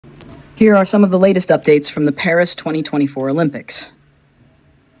Here are some of the latest updates from the Paris 2024 Olympics.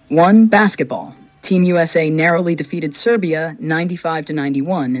 1. Basketball. Team USA narrowly defeated Serbia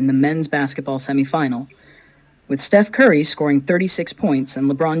 95-91 in the men's basketball semifinal, with Steph Curry scoring 36 points and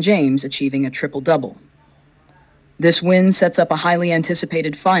LeBron James achieving a triple-double. This win sets up a highly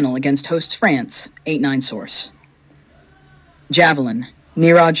anticipated final against hosts France, 8-9 source. Javelin.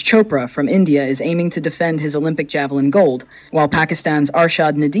 Neeraj Chopra from India is aiming to defend his Olympic javelin gold, while Pakistan's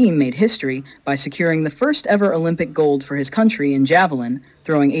Arshad Nadeem made history by securing the first ever Olympic gold for his country in javelin,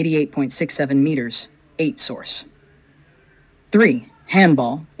 throwing 88.67 meters, 8 source. 3.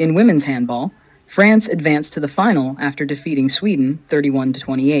 Handball. In women's handball, France advanced to the final after defeating Sweden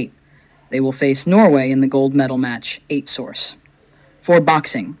 31-28. They will face Norway in the gold medal match, 8 source. For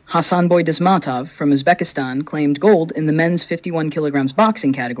boxing, Hasanboy Dismatov from Uzbekistan claimed gold in the men's 51 kilograms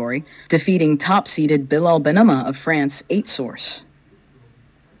boxing category, defeating top-seeded Bilal Benama of France, 8 source.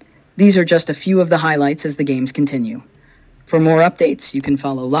 These are just a few of the highlights as the games continue. For more updates, you can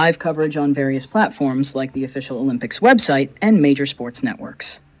follow live coverage on various platforms like the official Olympics website and major sports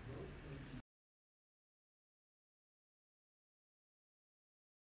networks.